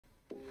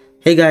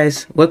Hey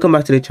guys, welcome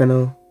back to the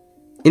channel.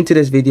 In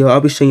today's video,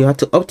 I'll be showing you how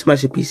to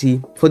optimize your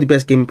PC for the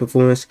best gaming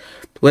performance,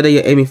 whether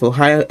you're aiming for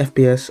higher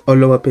FPS or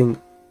lower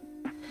ping.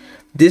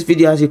 This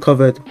video has you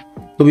covered,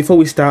 but before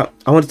we start,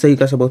 I want to tell you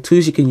guys about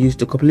tools you can use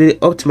to completely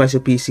optimize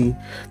your PC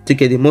to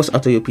get the most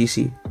out of your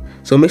PC.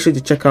 So make sure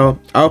to check out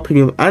our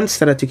premium and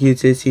standard tier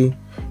utility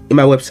in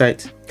my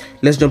website.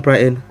 Let's jump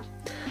right in.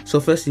 So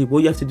firstly, what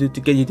you have to do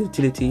to get your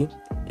utility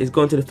is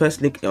go into the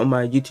first link on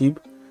my YouTube,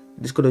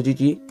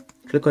 discord.gg,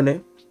 click on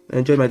it,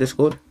 and join my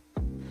Discord.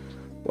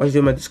 Once you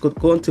join my Discord,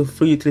 go into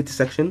free utility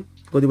section,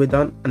 go the way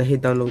down and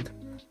hit download.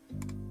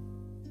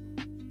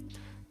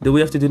 The way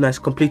you have to do now is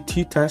complete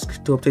 2 tasks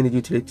to obtain the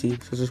utility.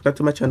 So subscribe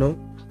to my channel,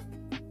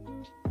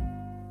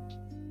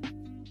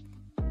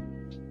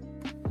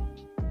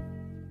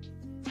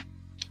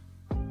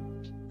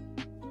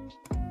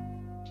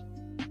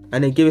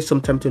 and then give it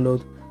some time to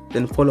load,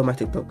 then follow my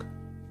TikTok.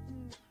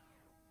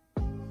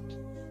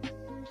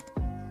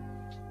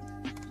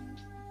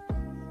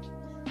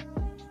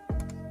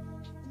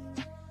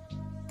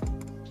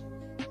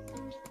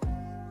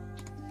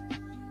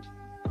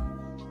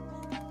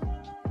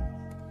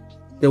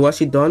 Then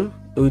once you're done,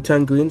 it will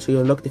turn green, so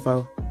you'll lock the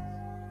file.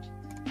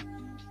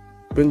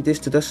 Bring this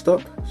to desktop,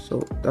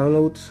 so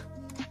downloads,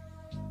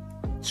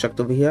 extract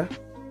over here.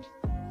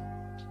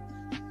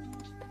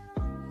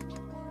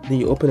 Then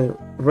you open it,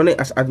 run it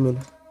as admin.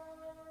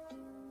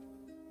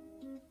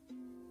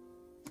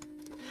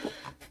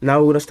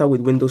 Now we're gonna start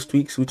with Windows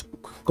tweaks, which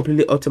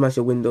completely optimize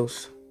your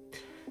Windows.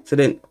 So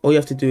then all you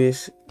have to do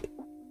is,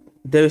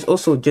 there is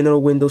also general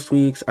Windows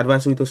tweaks,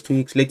 advanced Windows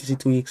tweaks, latency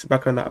tweaks,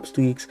 background apps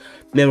tweaks,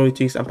 memory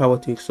tweaks, and power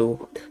tweaks.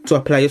 So to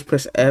apply, just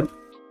press M.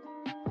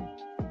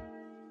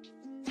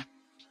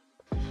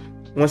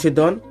 Once you're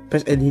done,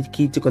 press any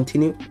key to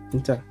continue,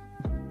 enter.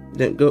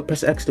 Then go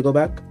press X to go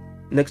back.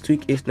 Next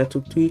tweak is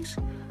network tweaks.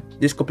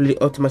 This completely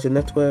optimizes your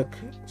network,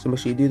 so make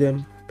sure you do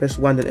them. Press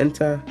 1 then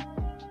enter.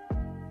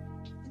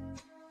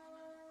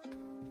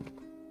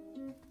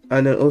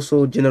 And then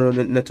also general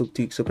network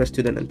tweaks, so press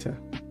 2 then enter.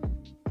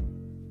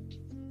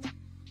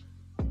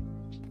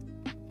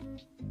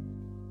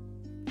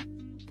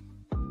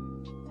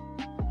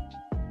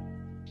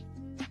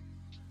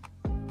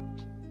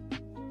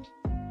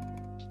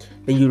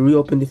 Then you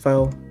reopen the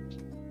file,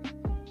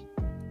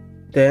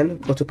 then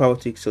go to power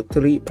tweaks. So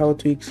 3 power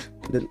tweaks,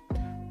 then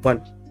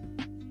 1.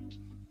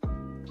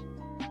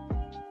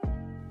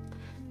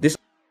 This,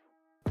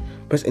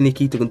 press any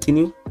key to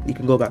continue, you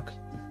can go back.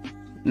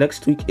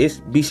 Next tweak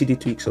is BCD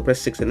tweak, so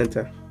press 6 and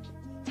enter.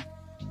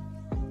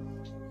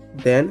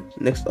 Then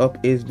next up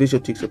is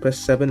visual tweak, so press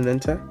 7 and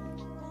enter.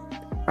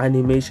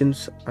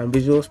 Animations and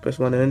visuals, press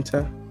 1 and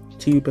enter.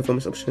 2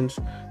 performance options,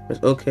 press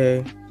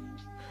OK.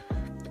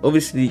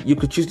 Obviously, you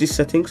could choose these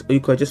settings, or you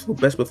could adjust for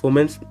best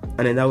performance,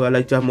 and then that will allow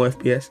you to have more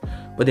FPS,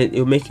 but then it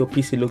will make your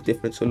PC look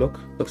different. So look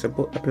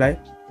simple, apply.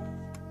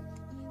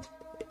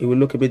 It will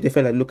look a bit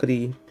different, like look at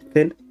the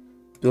thing.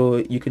 So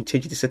you can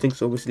change the settings,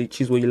 so obviously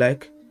choose what you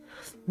like,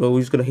 but we're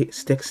just gonna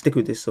stick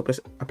with this. So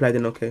press apply,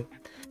 then OK,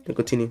 then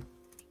continue.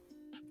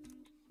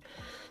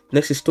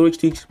 Next is storage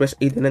tweaks, press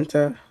 8 and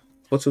enter.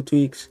 Photo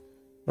tweaks,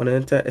 1 and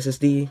enter.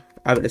 SSD,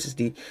 I have an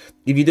SSD.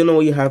 If you don't know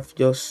what you have,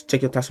 just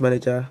check your task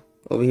manager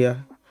over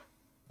here.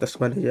 Task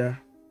manager,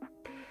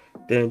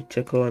 then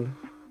check on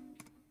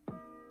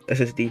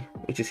SSD,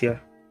 which is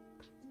here.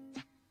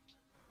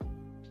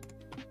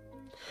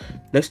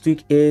 Next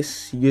tweak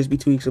is USB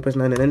tweaks, so press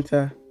 9 and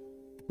enter.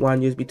 1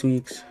 USB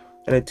tweaks,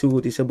 and then 2 will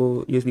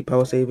disable USB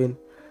power saving.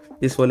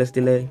 This for less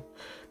delay.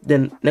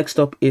 Then next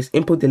up is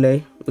input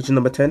delay, which is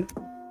number 10.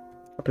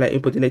 Apply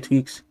input delay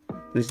tweaks,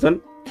 and it's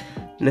done.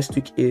 Next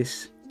tweak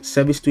is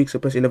service tweaks, so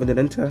press 11 and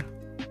enter.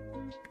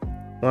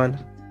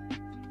 1,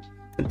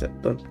 enter,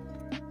 done.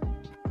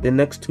 The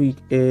next tweak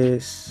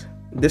is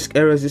disk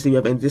errors. This if you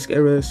have any disk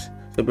errors,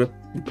 so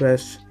you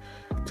press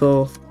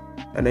 12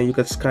 and then you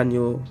can scan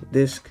your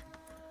disk.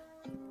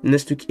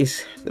 Next tweak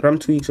is RAM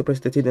tweak, so press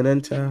 13 and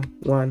enter.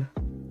 1,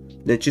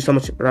 then choose how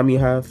much RAM you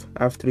have.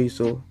 I have 3,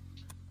 so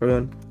carry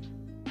on.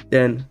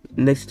 Then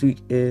next tweak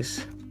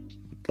is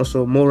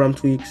also more RAM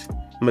tweaks,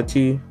 number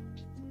 2.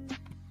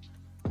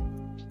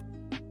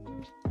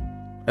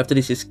 After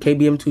this is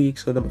KBM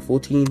tweaks, so number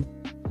 14,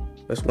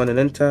 press 1 and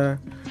enter.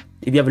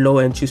 If you have a low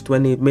end, choose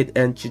 20, mid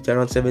end, choose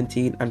around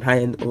 17, and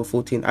high end over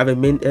 14. I have a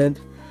main end,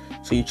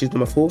 so you choose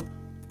number 4,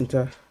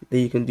 enter.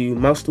 Then you can do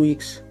mouse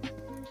tweaks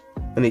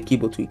and then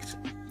keyboard tweaks.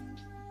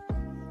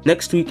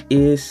 Next tweak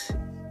is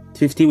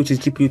 50, which is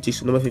GPU tweaks,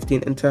 so number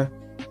 15, enter.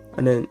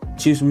 And then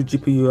choose which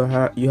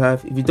GPU you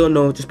have. If you don't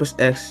know, just press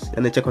X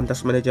and then check on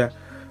task manager.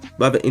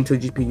 But I have an Intel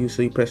GPU,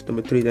 so you press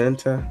number 3, then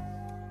enter.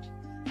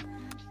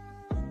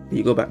 Then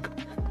you go back.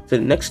 So the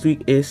next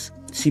tweak is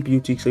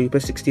CPU tweak, so you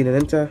press 16 and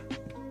enter.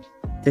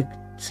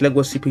 Select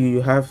what CPU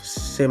you have,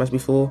 same as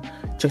before.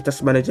 Check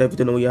task manager if you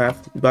don't know what you have.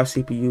 Buy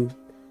CPU,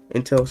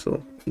 Intel,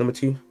 so number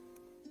 2.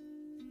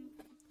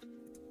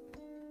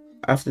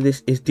 After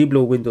this is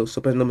deblow Windows,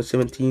 so press number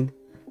 17,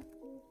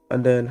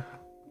 and then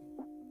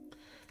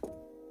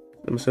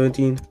number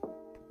 17.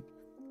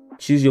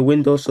 Choose your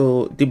Windows,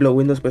 so deblock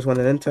Windows, press 1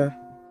 and enter.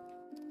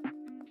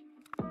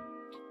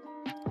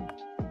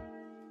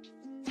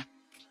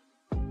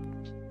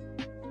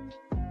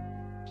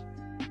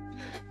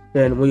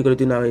 Then what you're gonna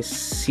do now is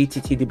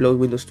CTT deploy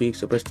Windows tweak.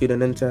 So press 2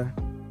 and enter.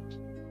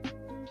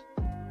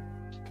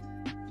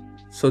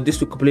 So this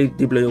will completely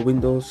deploy your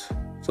Windows.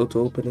 So to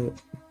open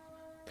it,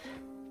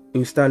 it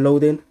will start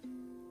loading.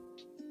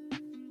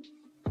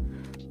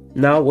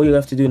 Now what you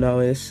have to do now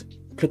is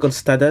click on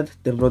standard,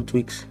 then run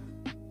tweaks.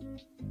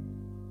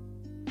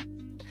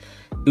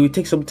 It will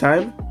take some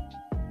time.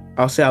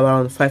 I'll say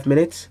around 5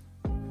 minutes.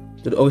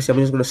 But obviously I'm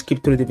just gonna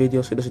skip through the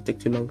video so it doesn't take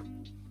too long.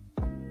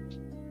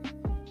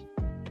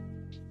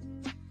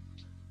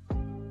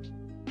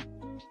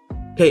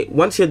 Okay,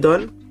 once you're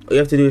done, all you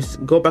have to do is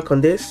go back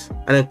on this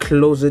and then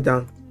close it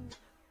down.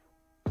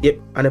 Yep,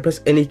 and then press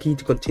any key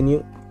to continue.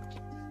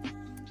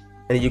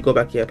 And then you go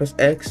back here, press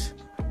X.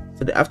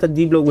 So after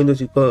debloat Windows,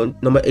 you go on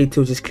number 8,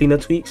 which is cleaner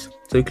tweaks.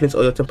 So you cleanse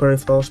all your temporary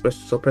files.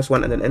 Press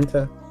 1 and then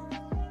enter.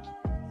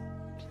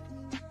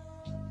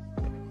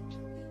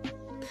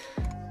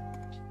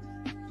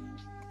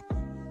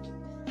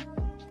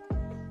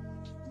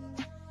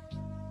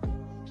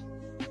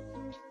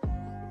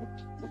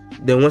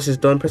 Then once it's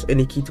done, press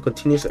any key to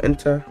continue, so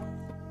enter.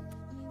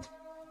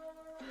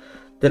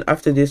 Then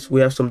after this,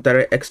 we have some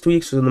DirectX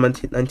tweaks, so number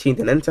 19,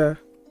 then enter.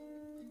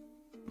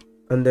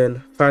 And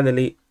then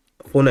finally,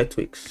 Fortnite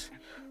tweaks.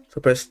 So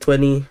press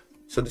 20.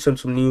 So there's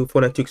some new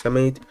Fortnite tweaks I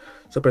made.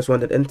 So press 1,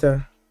 then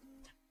enter.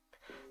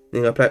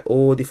 Then you apply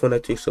all the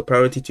Fortnite tweaks, so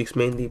priority tweaks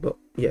mainly, but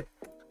yeah.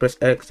 Press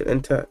X, then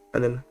enter.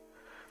 And then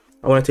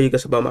I want to tell you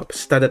guys about my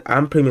standard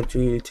and premium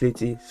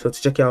utility. So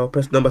to check it out,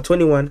 press number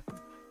 21.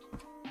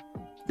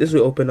 This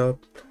will open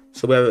up.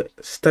 So we have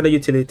a standard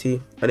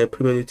utility and a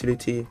premium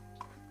utility.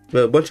 We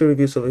have a bunch of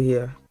reviews over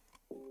here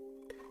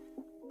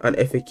and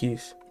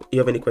FAQs. If you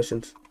have any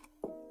questions.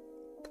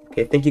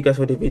 Okay, thank you guys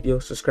for the video.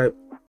 Subscribe.